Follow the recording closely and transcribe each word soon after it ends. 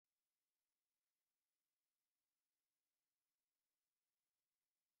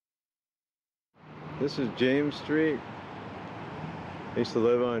This is James Street. I used to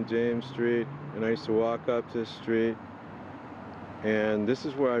live on James Street, and I used to walk up this street, and this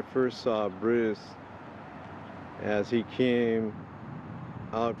is where I first saw Bruce as he came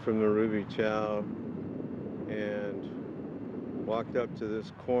out from the Ruby Chow and walked up to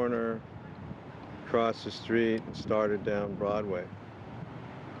this corner, across the street, and started down Broadway.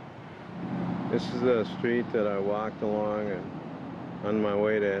 This is the street that I walked along and on my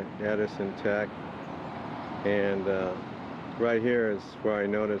way to Edison Tech, and right here is where I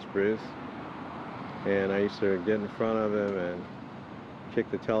noticed Bruce, and I used to get in front of him and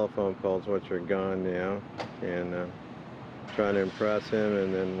kick the telephone poles, which are gone now, and trying to impress him.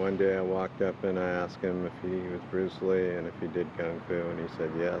 And then one day I walked up and I asked him if he was Bruce Lee and if he did Kung Fu, and he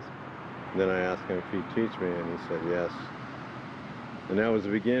said yes. And then I asked him if he'd teach me, and he said yes. And that was the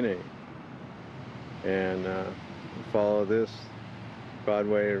beginning. And follow this,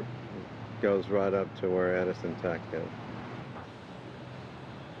 Broadway goes right up to where Edison Tech is.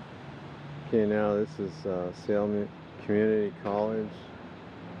 Okay, now this is Salem Community College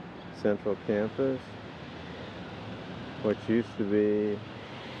Central Campus, which used to be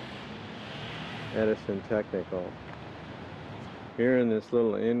Edison Technical. Here in this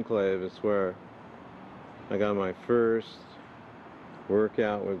little enclave is where I got my first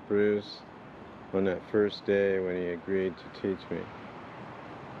workout with Bruce on that first day when he agreed to teach me.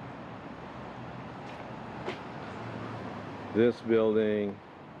 This building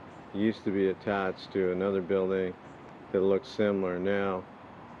used to be attached to another building that looks similar. Now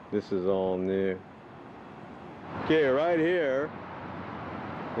this is all new. Okay, right here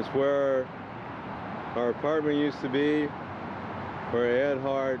is where our apartment used to be, where Ed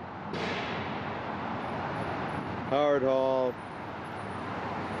Hart, Howard Hall,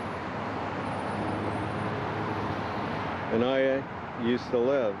 and I used to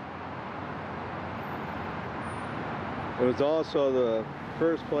live. It was also the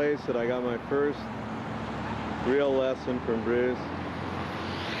first place that I got my first real lesson from Bruce.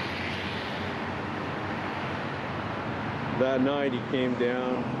 That night he came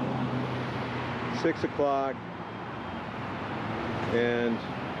down, 6 o'clock, and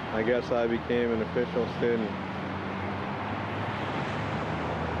I guess I became an official student.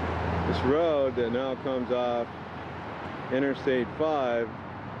 This road that now comes off Interstate 5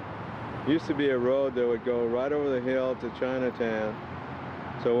 used to be a road that would go right over the hill to Chinatown.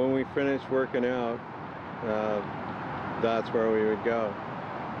 So when we finished working out, that's where we would go.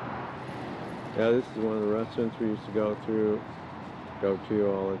 Yeah, this is one of the restaurants we used to go to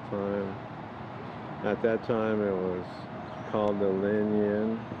all the time. At that time it was called the Lin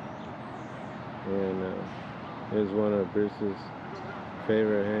Yin, and it was one of Bruce's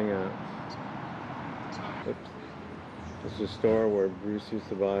favorite hangouts. It's a store where Bruce used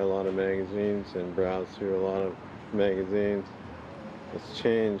to buy a lot of magazines and browse through a lot of magazines. It's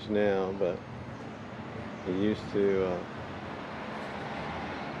changed now, but he used to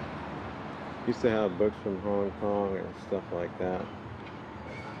have books from Hong Kong and stuff like that.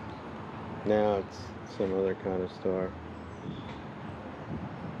 Now it's some other kind of store.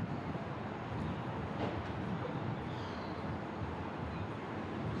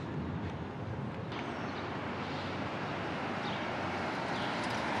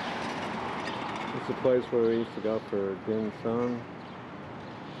 It's a place where we used to go for dim sum.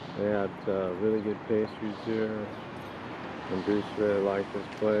 They had really good pastries here, and Bruce really liked this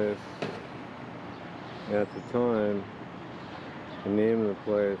place. At the time, the name of the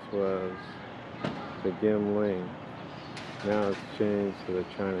place was the Gim Ling. Now it's changed to the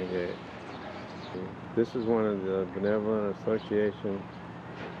China Gate. This is one of the Benevolent Association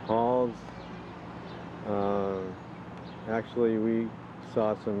halls. Actually, we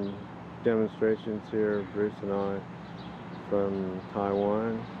saw some demonstrations here, Bruce and I, from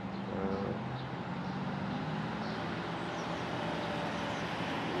Taiwan.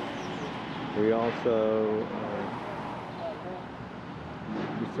 We also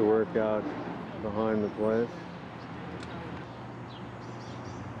used to work out behind the place.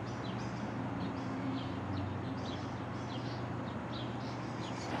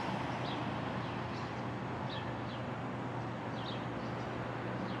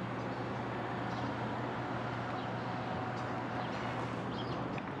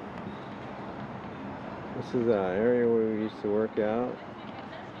 This is an area where we used to work out.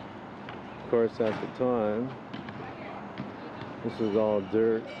 Of course, at the time, this was all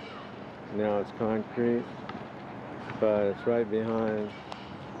dirt. Now it's concrete, but it's right behind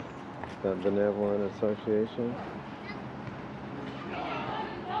that Benevolent Association.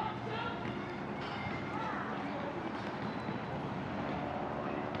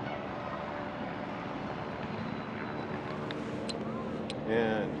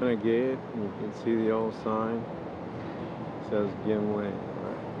 On a gate, you can see the old sign. It says Gimli.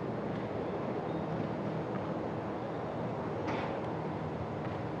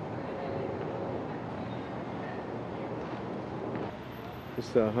 This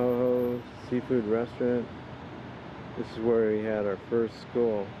is the Ho Ho Seafood Restaurant. This is where we had our first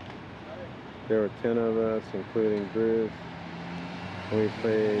school. There were 10 of us, including Bruce. We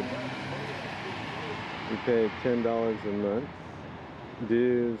paid $10 a month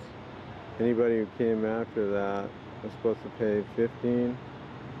dues. Anybody who came after that was supposed to pay $15,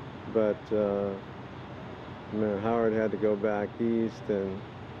 but Howard had to go back east, and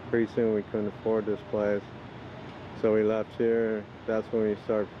pretty soon we couldn't afford this place, so we left here. That's when we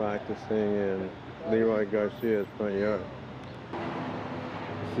started practicing in Leroy Garcia's front yard.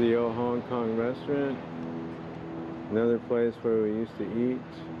 It's the old Hong Kong restaurant, another place where we used to eat,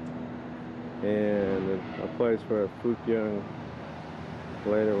 and a place where Fook Young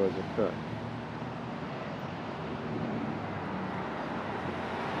later was a cook.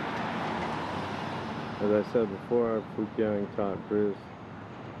 As I said before, Fook Young taught Bruce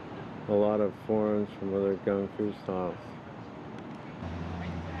a lot of forms from other Kung Fu styles.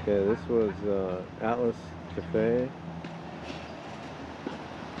 Okay, this was Atlas Cafe.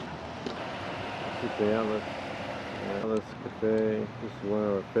 This is the Atlas Cafe. This is one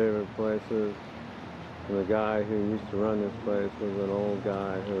of our favorite places. And the guy who used to run this place was an old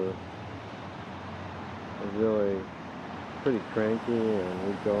guy who was really pretty cranky, and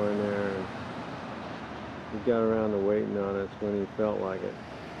we'd go in there and he got around to waiting on us when he felt like it.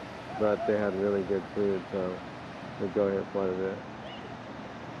 But they had really good food, so we'd go here quite a bit.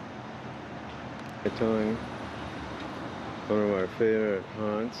 Tang, one of our favorite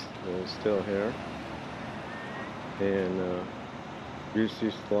haunts, is still here. And Bruce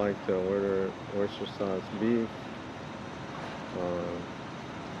used to like to order oyster sauce beef,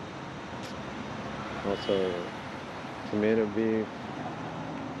 also tomato beef,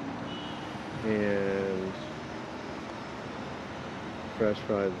 and fresh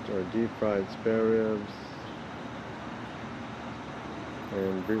fried or deep fried spare ribs.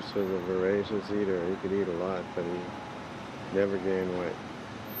 And Bruce was a voracious eater. He could eat a lot, but he never gained weight.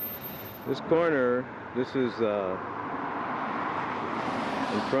 This corner, this is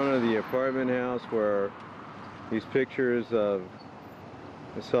in front of the apartment house where these pictures of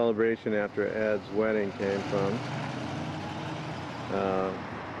the celebration after Ed's wedding came from.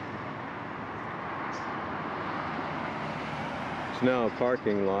 It's now a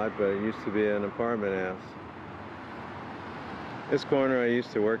parking lot, but it used to be an apartment house. This corner I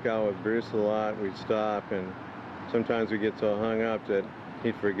used to work out with Bruce a lot. We'd stop, and sometimes we'd get so hung up that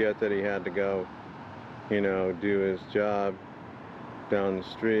he'd forget that he had to go, you know, do his job down the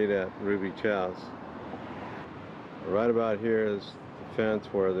street at Ruby Chow's. Right about here is the fence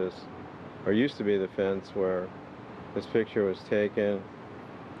where this, or used to be the fence where this picture was taken.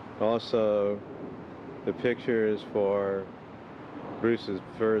 Also, the pictures for Bruce's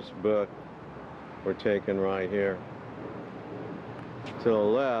first book were taken right here. To the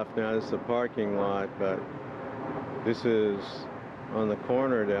left, now this is a parking lot, but this is on the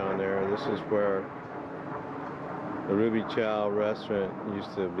corner down there. This is where the Ruby Chow restaurant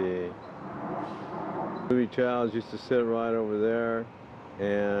used to be. Ruby Chow's used to sit right over there,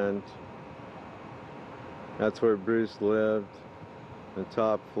 and that's where Bruce lived, the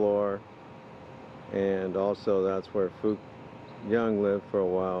top floor, and also that's where Fook Young lived for a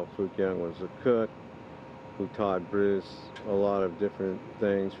while. Fook Young was a cook who taught Bruce a lot of different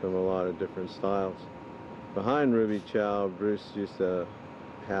things from a lot of different styles. Behind Ruby Chow, Bruce used to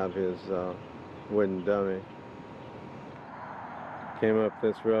have his wooden dummy. Came up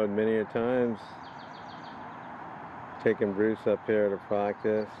this road many a times, taking Bruce up here to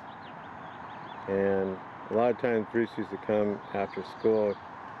practice, and a lot of times Bruce used to come after school.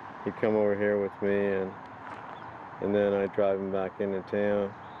 He'd come over here with me, and then I'd drive him back into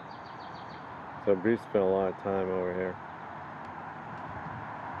town. So Bruce spent a lot of time over here.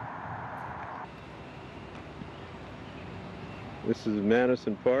 This is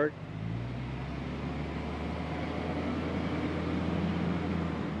Madison Park.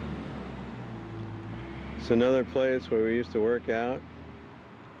 It's another place where we used to work out.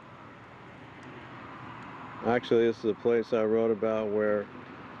 Actually, this is a place I wrote about where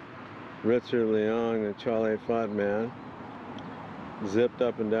Richard Leong, the Charlie Fat Man, zipped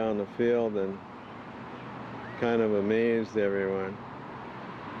up and down the field and kind of amazed everyone.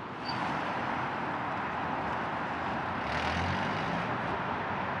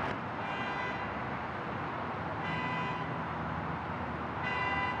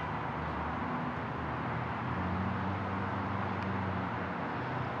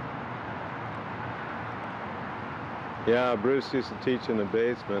 Yeah, Bruce used to teach in the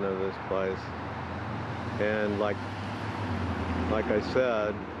basement of this place. And like I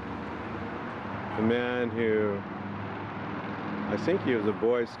said, the man who, I think he was a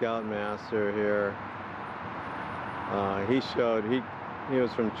Boy Scout master here, he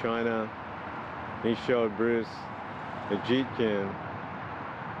was from China. He showed Bruce the Jeet Kune,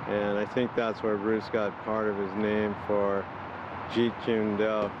 and I think that's where Bruce got part of his name for Jeet Kune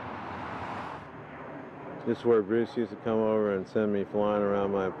Do. This is where Bruce used to come over and send me flying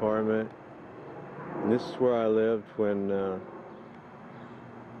around my apartment. And this is where I lived when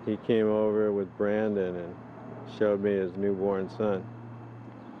he came over with Brandon and showed me his newborn son.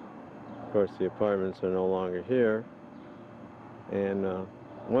 Of course, the apartments are no longer here. And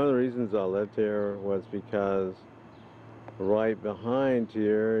one of the reasons I lived here was because right behind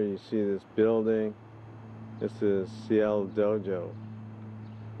here, you see this building. This is Seattle Dojo.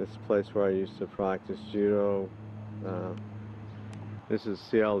 This place where I used to practice judo. This is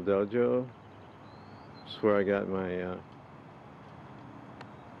Seattle Dojo. This is where I got my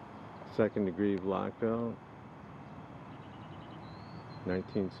second degree black belt,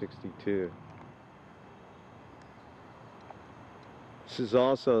 1962. This is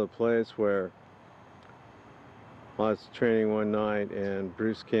also the place where I was training one night and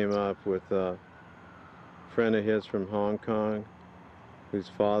Bruce came up with a friend of his from Hong Kong whose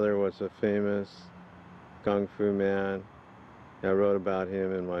father was a famous Kung Fu man. I wrote about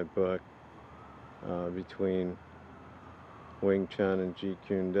him in my book, Between Wing Chun and Jeet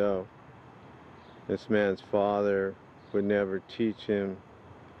Kune Do. This man's father would never teach him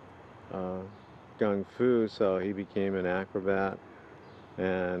Kung Fu, so he became an acrobat,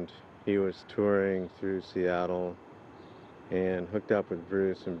 and he was touring through Seattle and hooked up with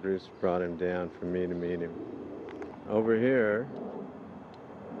Bruce, and Bruce brought him down for me to meet him. Over here,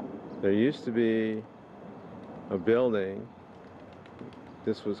 there used to be a building.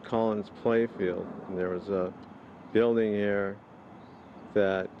 This was Collins Playfield, and there was a building here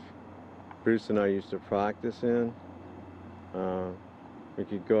that Bruce and I used to practice in. We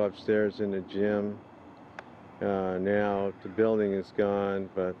could go upstairs in the gym. Now the building is gone,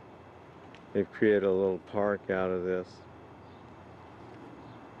 but they've created a little park out of this.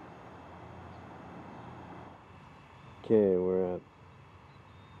 Okay, we're at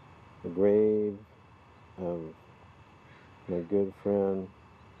the grave of my good friend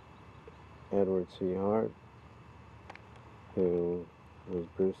Edward C. Hart, who was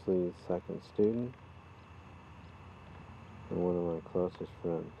Bruce Lee's second student and one of my closest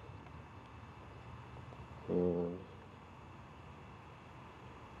friends. And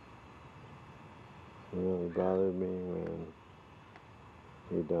it really bothered me when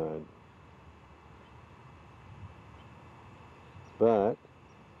he died. But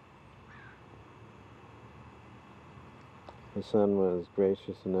my son was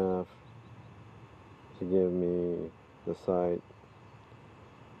gracious enough to give me the site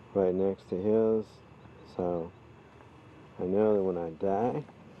right next to his, so I know that when I die,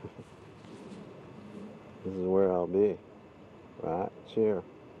 this is where I'll be, right here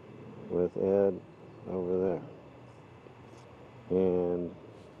with Ed over there. And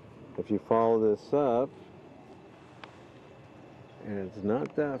if you follow this up, and it's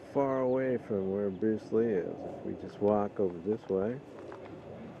not that far away from where Bruce Lee is, if we just walk over this way.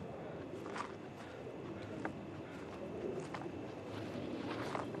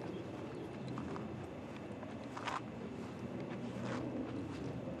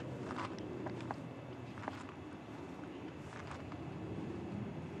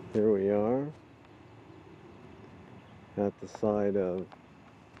 Here we are at the side of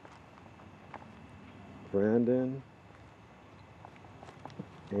Brandon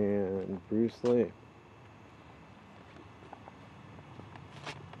and Bruce Lee.